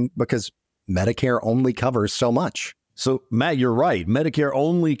 because Medicare only covers so much. So, Matt, you're right. Medicare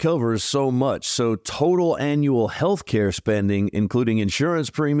only covers so much. So total annual health care spending, including insurance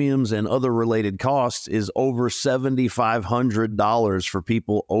premiums and other related costs, is over $7,500 for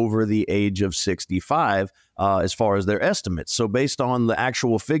people over the age of 65, as far as their estimates. So based on the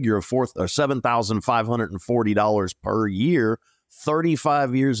actual figure of $7,540 per year,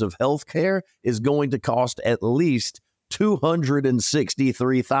 35 years of health care is going to cost at least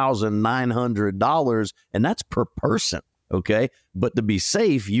 $263,900, and that's per person, okay? But to be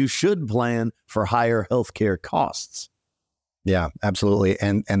safe, you should plan for higher healthcare costs. Yeah, absolutely.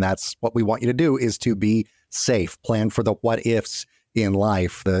 And that's what we want you to do, is to be safe. Plan for the what ifs in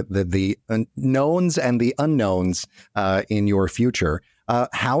life, the knowns and the unknowns in your future.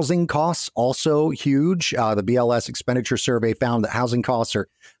 Housing costs also huge. The BLS expenditure survey found that housing costs are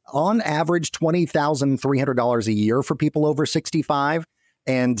on average $20,300 a year for people over 65.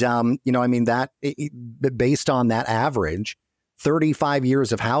 And, based on that average, 35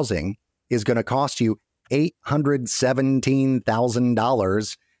 years of housing is going to cost you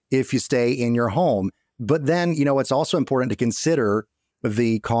 $817,000 if you stay in your home. But then, it's also important to consider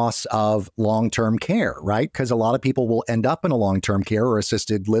the costs of long-term care, right? Because a lot of people will end up in a long-term care or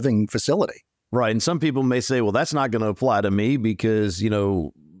assisted living facility. Right. And some people may say, well, that's not going to apply to me because,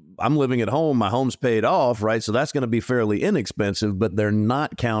 I'm living at home, my home's paid off, right? So that's going to be fairly inexpensive, but they're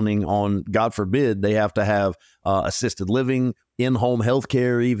not counting on, God forbid, they have to have assisted living, in-home health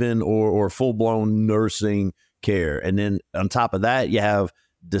care even, or full-blown nursing care. And then on top of that, you have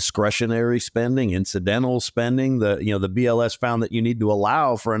discretionary spending, incidental spending. The BLS found that you need to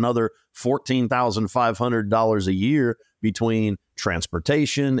allow for another $14,500 a year between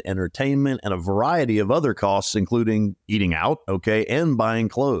transportation, entertainment, and a variety of other costs, including eating out, and buying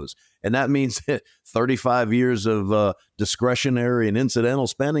clothes. And that means that 35 years of discretionary and incidental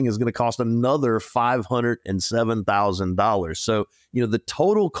spending is going to cost another $507,000. So, the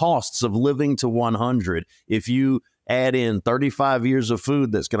total costs of living to 100, if you add in 35 years of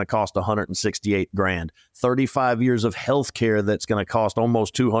food, that's going to cost $168,000, 35 years of health care, that's going to cost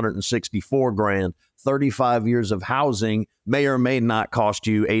almost $264,000, 35 years of housing may or may not cost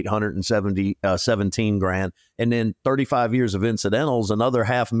you $817,000, and then 35 years of incidentals, another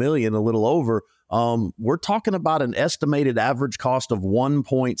 $500,000, a little over. We're talking about an estimated average cost of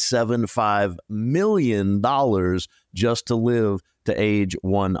 $1.75 million just to live to age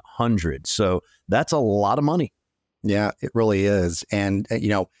 100. So that's a lot of money. Yeah, it really is. And,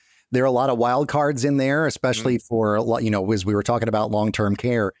 there are a lot of wild cards in there, especially for, as we were talking about long-term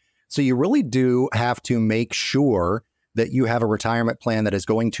care. So you really do have to make sure that you have a retirement plan that is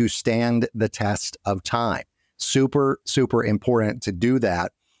going to stand the test of time. Super, super important to do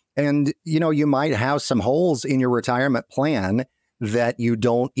that. And, you might have some holes in your retirement plan that you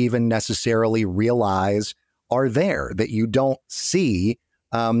don't even necessarily realize are there, that you don't see,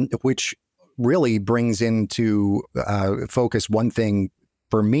 which really brings into focus one thing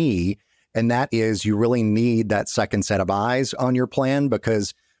for me, and that is you really need that second set of eyes on your plan,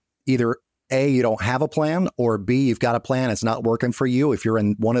 because either A, you don't have a plan, or B, you've got a plan, it's not working for you. If you're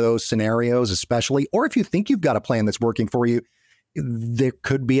in one of those scenarios, especially, or if you think you've got a plan that's working for you, there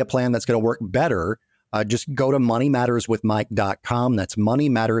could be a plan that's going to work better. Just go to moneymatterswithmike.com. That's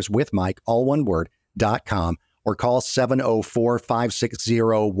moneymatterswithmike, all one word, .com. Or call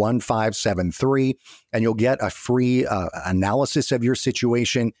 704-560-1573, and you'll get a free analysis of your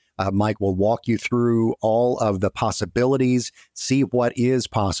situation. Mike will walk you through all of the possibilities, see what is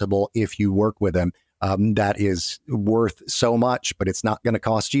possible if you work with him. That is worth so much, but it's not going to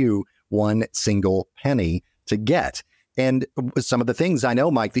cost you one single penny to get. And some of the things I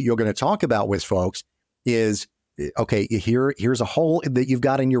know, Mike, that you're going to talk about with folks is, okay, here's a hole that you've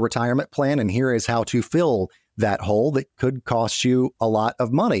got in your retirement plan, and here is how to fill that hole that could cost you a lot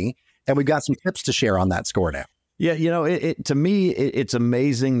of money. And we've got some tips to share on that score now. Yeah, to me, it's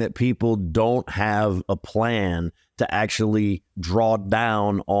amazing that people don't have a plan to actually draw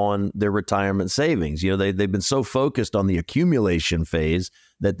down on their retirement savings. They've been so focused on the accumulation phase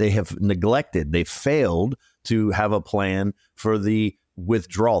that they have neglected. They failed to have a plan for the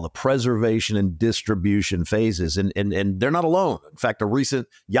withdrawal, the preservation and distribution phases. And they're not alone. In fact, a recent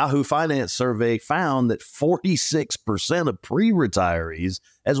Yahoo Finance survey found that 46% of pre-retirees,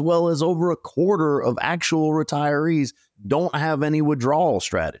 as well as over a quarter of actual retirees, don't have any withdrawal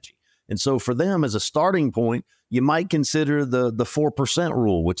strategy. And so for them, as a starting point, you might consider the 4%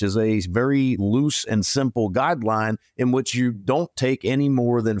 rule, which is a very loose and simple guideline in which you don't take any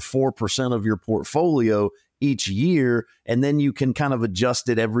more than 4% of your portfolio each year, and then you can kind of adjust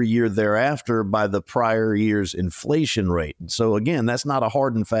it every year thereafter by the prior year's inflation rate. So again, that's not a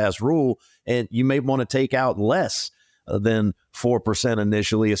hard and fast rule, and you may want to take out less than 4%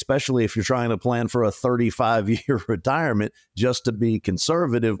 initially, especially if you're trying to plan for a 35-year retirement just to be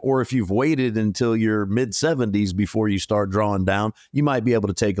conservative, or if you've waited until your mid-70s before you start drawing down, you might be able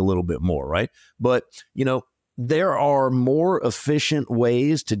to take a little bit more, right? But, there are more efficient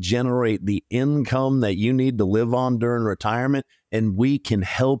ways to generate the income that you need to live on during retirement, and we can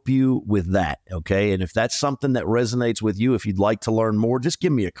help you with that, okay? And if that's something that resonates with you, if you'd like to learn more, just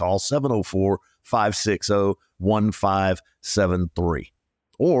give me a call, 704-560-1573.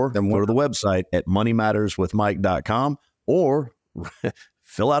 Or go to the website at moneymatterswithmike.com, or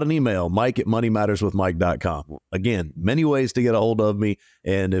fill out an email, mike@moneymatterswithmike.com. Again, many ways to get a hold of me,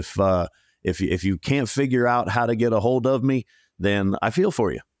 and if you can't figure out how to get a hold of me, then I feel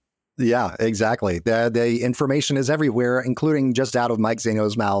for you. Yeah, exactly. The information is everywhere, including just out of Mike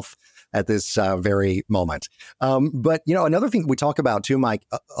Zano's mouth at this very moment. But, another thing we talk about too, Mike,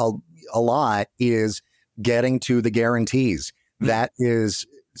 a lot is getting to the guarantees. That is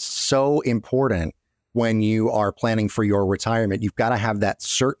so important when you are planning for your retirement. You've got to have that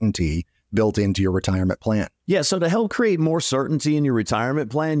certainty built into your retirement plan. Yeah, so to help create more certainty in your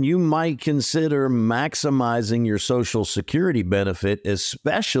retirement plan, you might consider maximizing your Social Security benefit,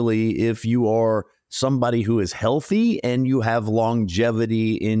 especially if you are somebody who is healthy and you have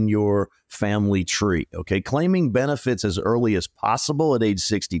longevity in your family tree. Okay, claiming benefits as early as possible at age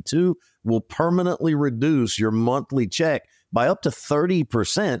 62 will permanently reduce your monthly check by up to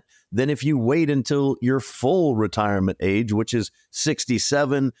 30% than if you wait until your full retirement age, which is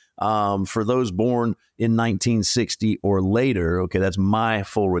 67 for those born in 1960 or later. Okay, that's my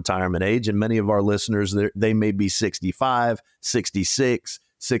full retirement age. And many of our listeners, they may be 65, 66,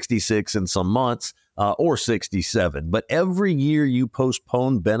 66 in some months, or 67. But every year you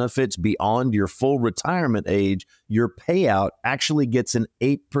postpone benefits beyond your full retirement age, your payout actually gets an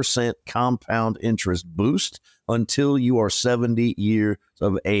 8% compound interest boost until you are 70 years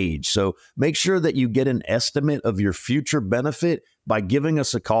of age. So make sure that you get an estimate of your future benefit by giving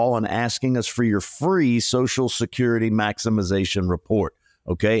us a call and asking us for your free Social Security maximization report.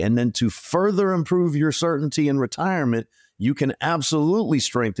 Okay. And then to further improve your certainty in retirement, you can absolutely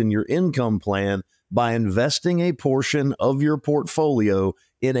strengthen your income plan by investing a portion of your portfolio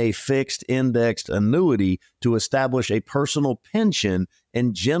in a fixed indexed annuity to establish a personal pension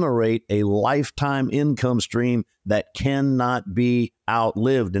and generate a lifetime income stream that cannot be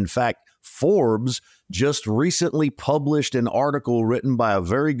outlived. In fact, Forbes just recently published an article written by a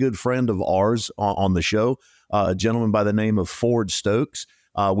very good friend of ours on the show, a gentleman by the name of Ford Stokes.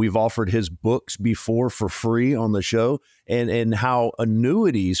 We've offered his books before for free on the show, and how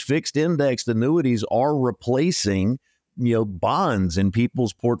annuities, fixed indexed annuities, are replacing bonds in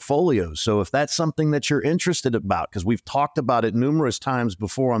people's portfolios. So if that's something that you're interested about, because we've talked about it numerous times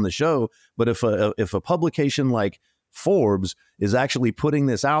before on the show, but if a publication like Forbes is actually putting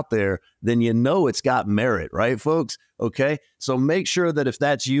this out there, then it's got merit, right, folks? Okay, so make sure that if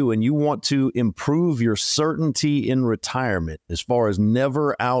that's you and you want to improve your certainty in retirement as far as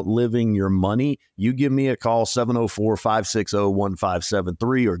never outliving your money, you give me a call,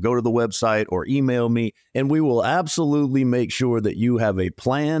 704-560-1573, or go to the website or email me, and we will absolutely make sure that you have a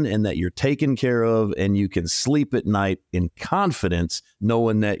plan and that you're taken care of and you can sleep at night in confidence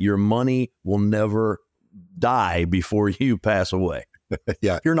knowing that your money will never die before you pass away.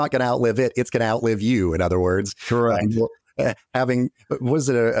 Yeah, you're not going to outlive it. It's going to outlive you, in other words. Correct. A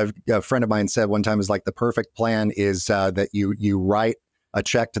friend of mine said one time is like the perfect plan is that you write a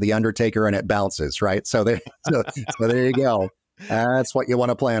check to the undertaker and it bounces, right? So there you go. That's what you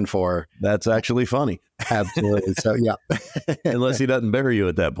want to plan for. That's actually funny. Absolutely. So yeah. Unless he doesn't bury you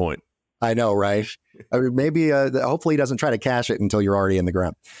at that point. I know, right? I mean, maybe, hopefully he doesn't try to cash it until you're already in the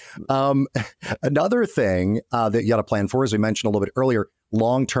ground. Another thing that you got to plan for, as we mentioned a little bit earlier,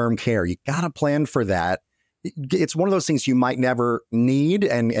 long-term care. You got to plan for that. It's one of those things you might never need,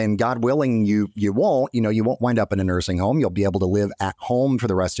 and God willing, you won't. You won't wind up in a nursing home. You'll be able to live at home for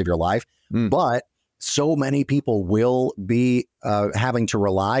the rest of your life. But so many people will be having to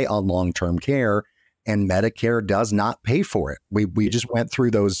rely on long-term care, and Medicare does not pay for it. We just went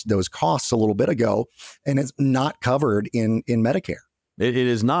through those costs a little bit ago, and it's not covered in Medicare. It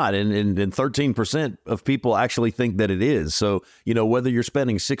is not. And 13% of people actually think that it is. So, whether you're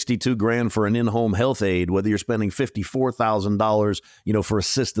spending $62,000 for an in-home health aid, whether you're spending $54,000, for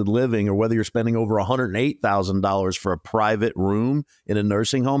assisted living, or whether you're spending over $108,000 for a private room in a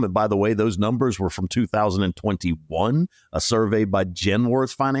nursing home. And by the way, those numbers were from 2021, a survey by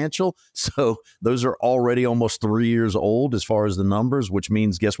Genworth Financial. So those are already almost 3 years old as far as the numbers, which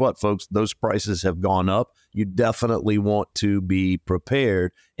means, guess what, folks? Those prices have gone up. You definitely want to be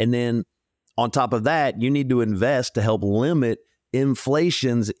prepared. And then On top of that, you need to invest to help limit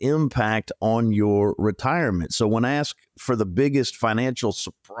inflation's impact on your retirement. So when asked for the biggest financial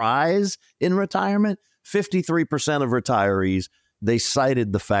surprise in retirement, 53% of retirees, they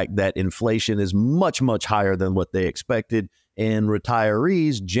cited the fact that inflation is much, much higher than what they expected, and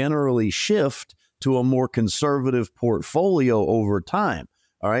retirees generally shift to a more conservative portfolio over time.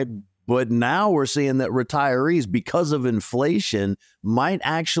 All right. But now we're seeing that retirees, because of inflation, might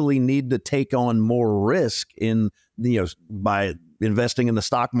actually need to take on more risk by investing in the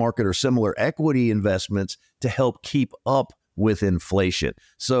stock market or similar equity investments to help keep up with inflation.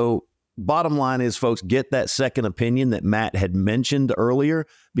 So bottom line is, folks, get that second opinion that Matt had mentioned earlier,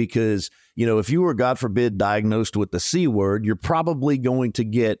 because, if you were, God forbid, diagnosed with the C word, you're probably going to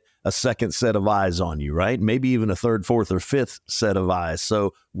get a second set of eyes on you, right? Maybe even a third, fourth, or fifth set of eyes.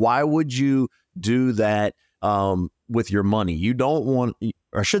 So why would you do that with your money? You don't want,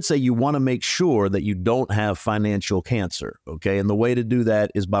 or I should say, you want to make sure that you don't have financial cancer, okay? And the way to do that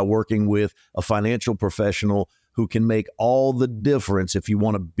is by working with a financial professional who can make all the difference if you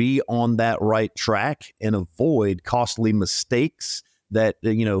want to be on that right track and avoid costly mistakes that,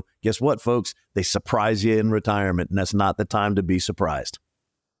 guess what, folks? They surprise you in retirement, and that's not the time to be surprised.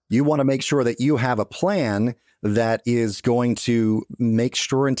 You want to make sure that you have a plan that is going to make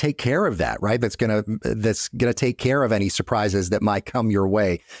sure and take care of that, right? That's going to take care of any surprises that might come your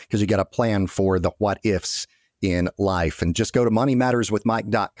way, because you got a plan for the what ifs in life. And just go to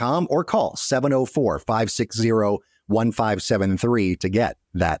moneymatterswithmike.com or call 704-560-1573 to get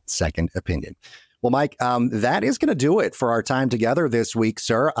that second opinion. Well, Mike, that is going to do it for our time together this week,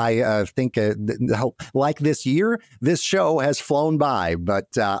 sir. I think like this year, this show has flown by,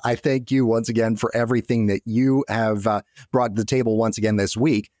 but I thank you once again for everything that you have brought to the table once again this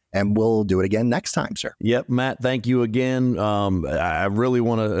week. And we'll do it again next time, sir. Yep, Matt, thank you again. I really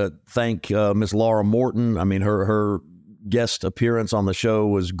want to thank Miss Laura Morton. I mean, her guest appearance on the show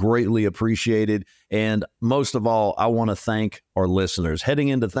was greatly appreciated. And most of all, I want to thank our listeners. Heading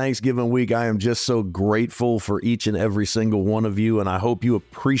into Thanksgiving week, I am just so grateful for each and every single one of you. And I hope you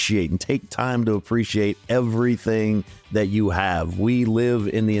appreciate and take time to appreciate everything that you have. We live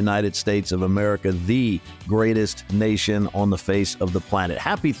in the United States of America, the greatest nation on the face of the planet.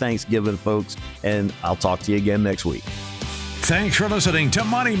 Happy Thanksgiving, folks. And I'll talk to you again next week. Thanks for listening to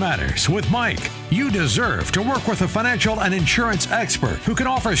Money Matters with Mike. You deserve to work with a financial and insurance expert who can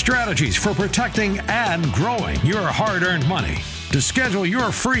offer strategies for protecting and growing your hard-earned money. To schedule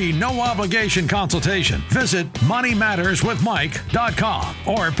your free, no-obligation consultation, visit moneymatterswithmike.com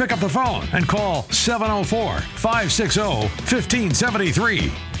or pick up the phone and call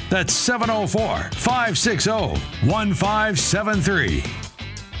 704-560-1573. That's 704-560-1573.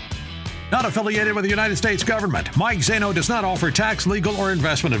 Not affiliated with the United States government. Mike Zaino does not offer tax, legal, or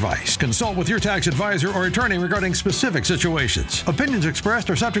investment advice. Consult with your tax advisor or attorney regarding specific situations. Opinions expressed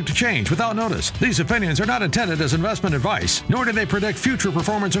are subject to change without notice. These opinions are not intended as investment advice, nor do they predict future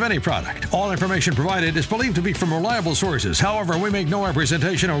performance of any product. All information provided is believed to be from reliable sources. However, we make no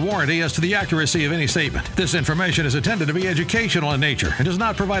representation or warranty as to the accuracy of any statement. This information is intended to be educational in nature and does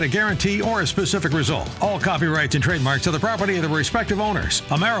not provide a guarantee or a specific result. All copyrights and trademarks are the property of the respective owners.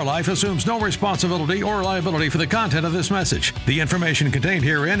 AmeriLife assumes no responsibility or liability for the content of this message. The information contained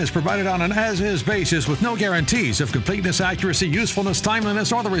herein is provided on an as-is basis with no guarantees of completeness, accuracy, usefulness,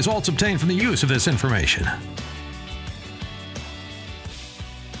 timeliness, or the results obtained from the use of this information.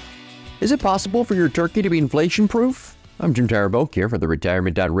 Is it possible for your turkey to be inflation-proof? I'm Jim Taraboke here for the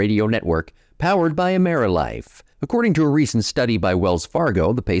Retirement.radio network, powered by AmeriLife. According to a recent study by Wells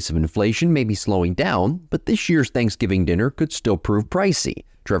Fargo, the pace of inflation may be slowing down, but this year's Thanksgiving dinner could still prove pricey.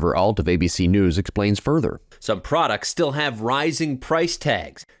 Trevor Alt of ABC News explains further. Some products still have rising price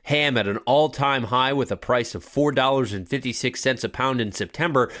tags. Ham at an all-time high with a price of $4.56 a pound in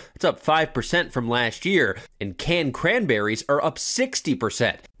September. It's up 5% from last year. And canned cranberries are up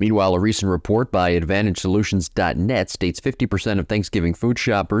 60%. Meanwhile, a recent report by AdvantageSolutions.net states 50% of Thanksgiving food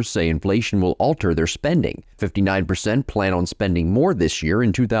shoppers say inflation will alter their spending. 59% plan on spending more this year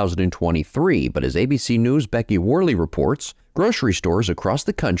in 2023. But as ABC News' Becky Worley reports, grocery stores across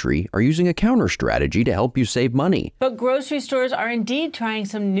the country are using a counter strategy to help you save money. But grocery stores are indeed trying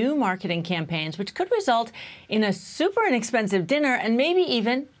some new marketing campaigns, which could result in a super inexpensive dinner and maybe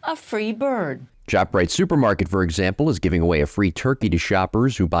even a free bird. ShopRite Supermarket, for example, is giving away a free turkey to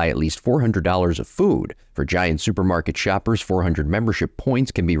shoppers who buy at least $400 of food. For Giant Supermarket shoppers, 400 membership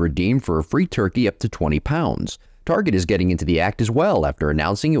points can be redeemed for a free turkey up to 20 pounds. Target is getting into the act as well after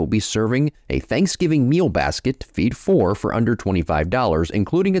announcing it will be serving a Thanksgiving meal basket to feed four for under $25,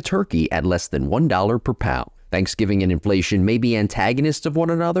 including a turkey at less than $1 per pound. Thanksgiving and inflation may be antagonists of one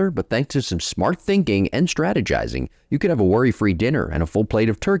another, but thanks to some smart thinking and strategizing, you could have a worry-free dinner and a full plate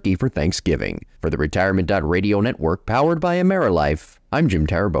of turkey for Thanksgiving. For the Retirement.radio network powered by AmeriLife, I'm Jim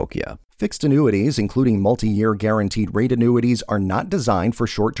Tarabokia. Fixed annuities, including multi-year guaranteed rate annuities, are not designed for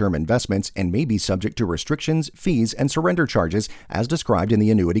short-term investments and may be subject to restrictions, fees, and surrender charges as described in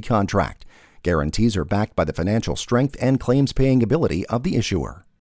the annuity contract. Guarantees are backed by the financial strength and claims-paying ability of the issuer.